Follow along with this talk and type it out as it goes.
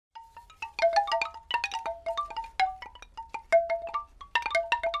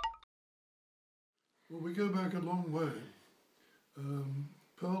Well, we go back a long way.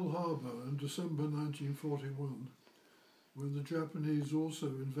 Pearl Harbor in December 1941, when the Japanese also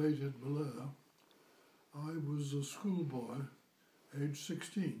invaded Malaya, I was a schoolboy, aged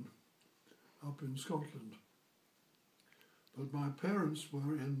 16, up in Scotland. But my parents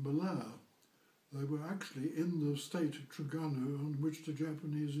were in Malaya. They were actually in the state of Terengganu on which the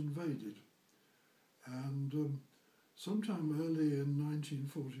Japanese invaded. And sometime early in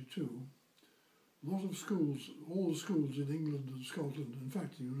 1942, a lot of schools, all the schools in England and Scotland, in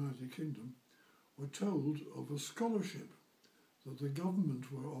fact the United Kingdom, were told of a scholarship that the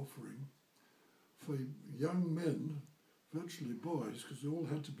government were offering for young men, virtually boys, because they all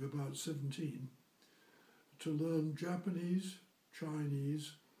had to be about 17, to learn Japanese,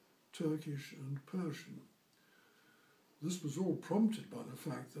 Chinese, Turkish and Persian. This was all prompted by the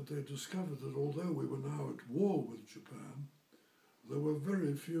fact that they discovered that although we were now at war with Japan, there were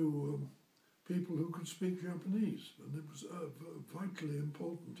very few people who could speak Japanese, and it was vitally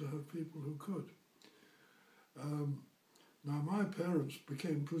important to have people who could. Now my parents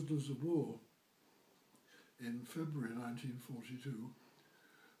became prisoners of war in February 1942,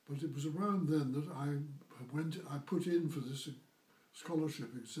 but it was around then that I put in for this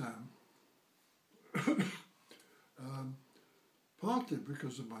scholarship exam, partly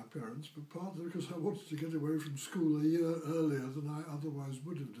because of my parents, but partly because I wanted to get away from school a year earlier than I otherwise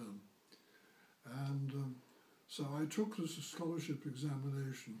would have done. And so I took this scholarship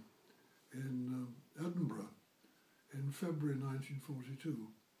examination in Edinburgh in February 1942.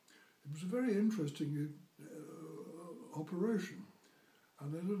 It was a very interesting operation,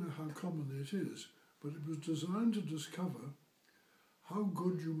 and I don't know how common it is, but it was designed to discover how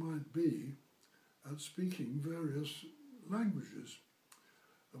good you might be at speaking various languages.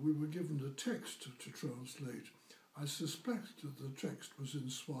 We were given a text to translate. I suspect that the text was in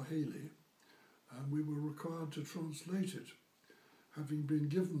Swahili, and we were required to translate it, having been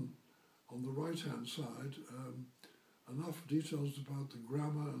given on the right-hand side enough details about the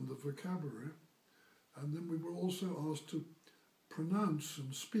grammar and the vocabulary, and then we were also asked to pronounce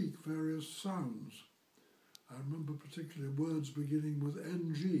and speak various sounds. I remember particularly words beginning with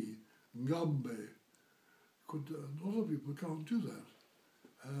NG, Ngambe. A lot of people can't do that.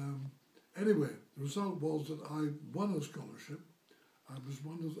 Anyway, the result was that I won a scholarship. I was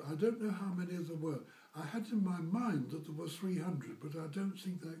one of, I don't know how many there were. I had in my mind that there were 300, but I don't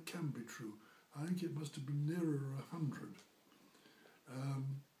think that can be true. I think it must have been nearer 100.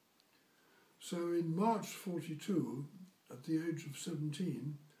 So in March 42, at the age of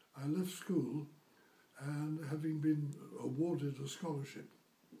 17, I left school and having been awarded a scholarship.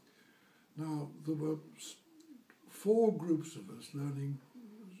 Now, there were 4 groups of us learning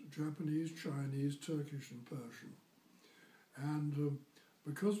Japanese, Chinese, Turkish and Persian. And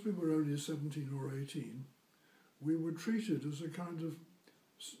because we were only 17 or 18, we were treated as a kind of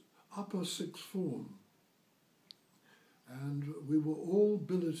upper sixth form. And we were all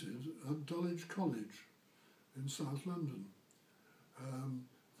billeted at Dulwich College in South London.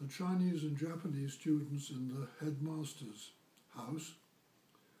 The Chinese and Japanese students in the headmaster's house.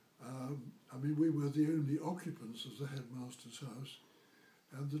 We were the only occupants of the headmaster's house,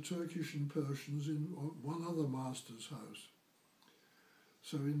 and the Turkish and Persians in one other master's house.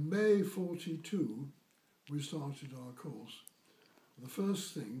 So in May 42, we started our course. The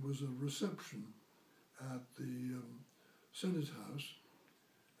first thing was a reception at the Senate House,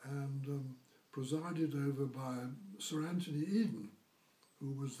 and presided over by Sir Anthony Eden,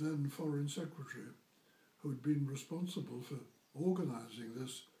 who was then Foreign Secretary, who had been responsible for organising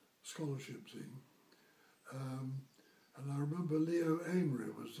this scholarship thing. And I remember Leo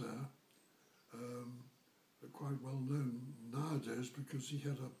Amery was there, quite well known nowadays because he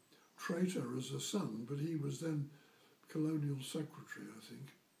had a traitor as a son, but he was then Colonial Secretary, I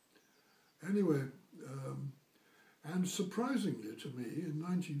think. Anyway, and surprisingly to me, in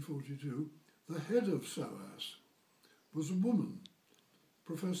 1942, the head of SOAS was a woman,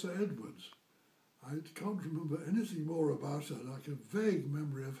 Professor Edwards. I can't remember anything more about her, like a vague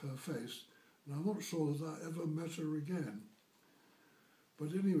memory of her face, and I'm not sure that I ever met her again.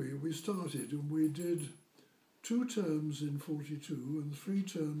 But anyway, we started and we did 2 terms in 42 and 3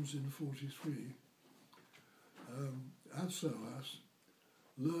 terms in 43 at SOAS,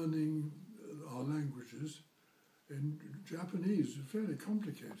 learning our languages. In Japanese, it's fairly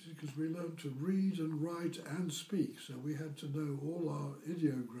complicated because we learned to read and write and speak, so we had to know all our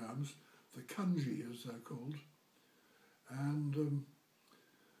ideograms, the kanji as they're called, and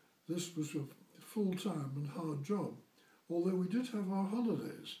this was a full-time and hard job, although we did have our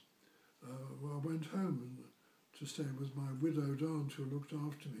holidays. I went home to stay with my widowed aunt who looked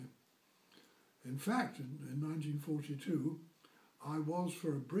after me, In fact, in 1942, I was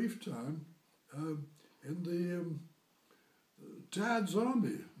for a brief time in the Dad's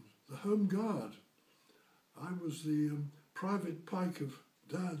Army, the Home Guard. I was the private pike of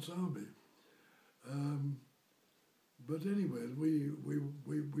Dad's Army. But anyway,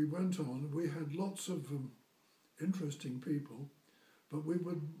 we went on. We had lots of interesting people, but we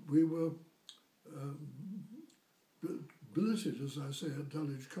were billeted, as I say, at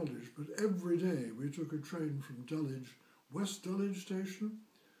Dulwich College. But every day we took a train from Dulwich, West Dulwich Station,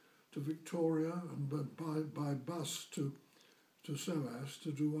 to Victoria, and by bus to SOAS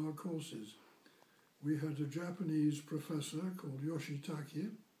to do our courses. We had a Japanese professor called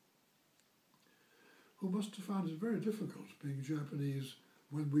Yoshitake, who must have found it very difficult being Japanese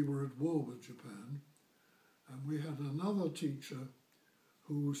when we were at war with Japan. And we had another teacher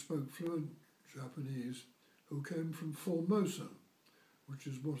who spoke fluent Japanese, who came from Formosa, which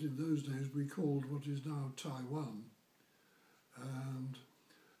is what in those days we called what is now Taiwan. And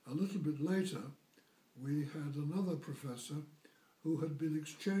a little bit later, we had another professor who had been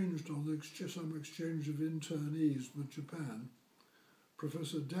exchanged on some exchange of internees with Japan,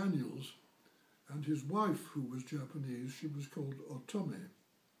 Professor Daniels, and his wife, who was Japanese. She was called Otome.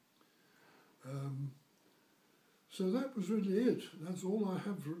 So that was really it. That's all I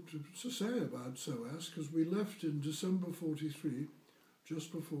have to say about SOAS, because we left in December 43,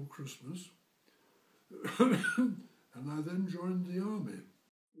 just before Christmas, and I then joined the army.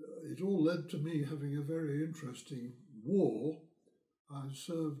 It all led to me having a very interesting war. I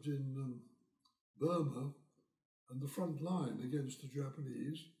served in Burma and the front line against the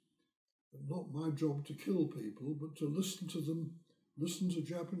Japanese. Not my job to kill people, but to listen to them, listen to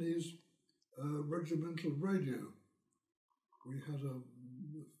Japanese regimental radio. We had a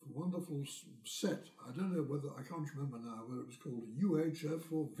wonderful set. I don't know whether, I can't remember now whether it was called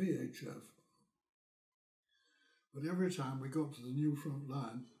UHF or VHF. But every time we got to the new front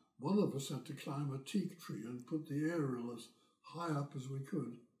line, one of us had to climb a teak tree and put the aerial as high up as we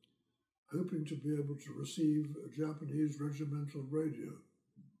could, hoping to be able to receive a Japanese regimental radio.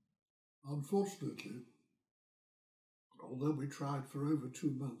 Unfortunately, although we tried for over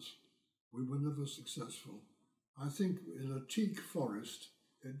 2 months, we were never successful. I think in a teak forest,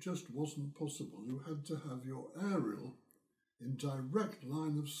 it just wasn't possible. You had to have your aerial in direct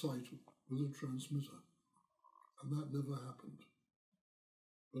line of sight with a transmitter, and that never happened.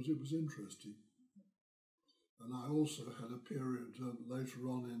 But it was interesting. And I also had a period later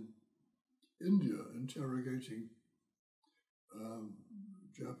on in India interrogating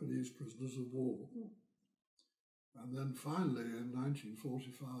Japanese prisoners of war. And then finally in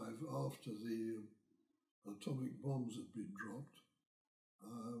 1945, after the atomic bombs had been dropped,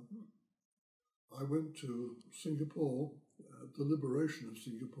 I went to Singapore, the liberation of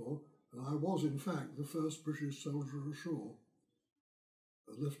Singapore, and I was in fact the first British soldier ashore,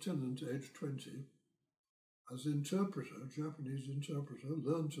 a lieutenant aged 20, as interpreter, Japanese interpreter,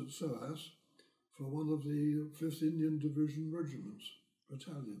 learnt at SOAS for one of the 5th Indian Division regiments,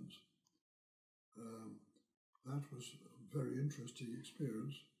 battalions. That was a very interesting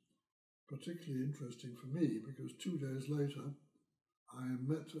experience, particularly interesting for me because 2 days later I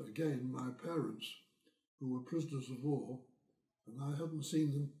met again my parents, who were prisoners of war, and I hadn't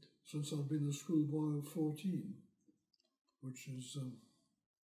seen them since I'd been a schoolboy of 14, which is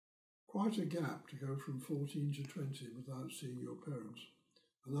quite a gap to go from 14 to 20 without seeing your parents.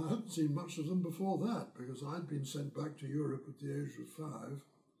 And I hadn't seen much of them before that because I'd been sent back to Europe at the age of 5,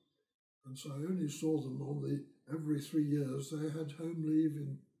 and so I only saw them every 3 years. They had home leave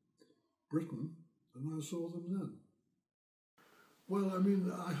in Britain, and I saw them then. Well, I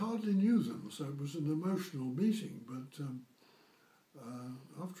mean, I hardly knew them, so it was an emotional meeting, but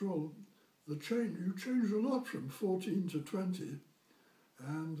after all, you change a lot from 14 to 20,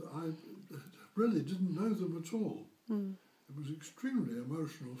 and I really didn't know them at all. Mm. It was extremely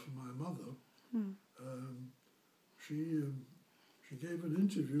emotional for my mother. Mm. She gave an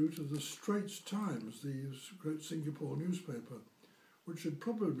interview to the Straits Times, the great Singapore newspaper, which had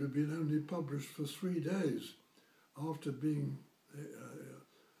probably been only published for 3 days after being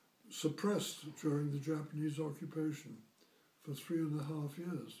suppressed during the Japanese occupation for 3.5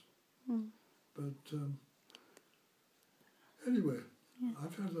 years. Mm. But anyway, yeah.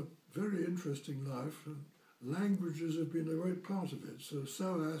 I've had a very interesting life, and languages have been a great part of it. So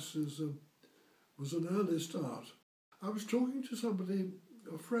SOAS was an early start. I was talking to somebody,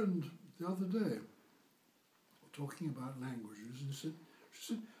 a friend, the other day, talking about languages, and she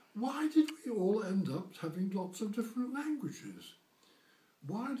said, why did we all end up having lots of different languages?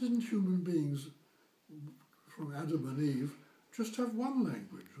 Why didn't human beings, from Adam and Eve, just have one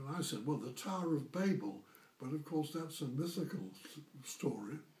language. And I said, well, the Tower of Babel, but of course that's a mythical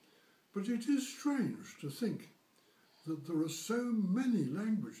story. But it is strange to think that there are so many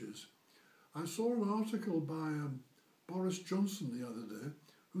languages. I saw an article by Boris Johnson the other day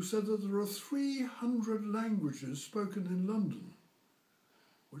who said that there are 300 languages spoken in London,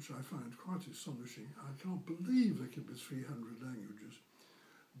 which I find quite astonishing. I can't believe there can be 300 languages.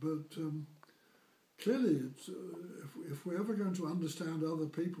 But clearly, if we're ever going to understand other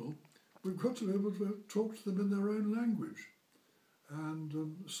people, we've got to be able to talk to them in their own language.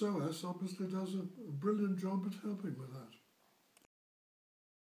 And SOAS obviously does a brilliant job at helping with that.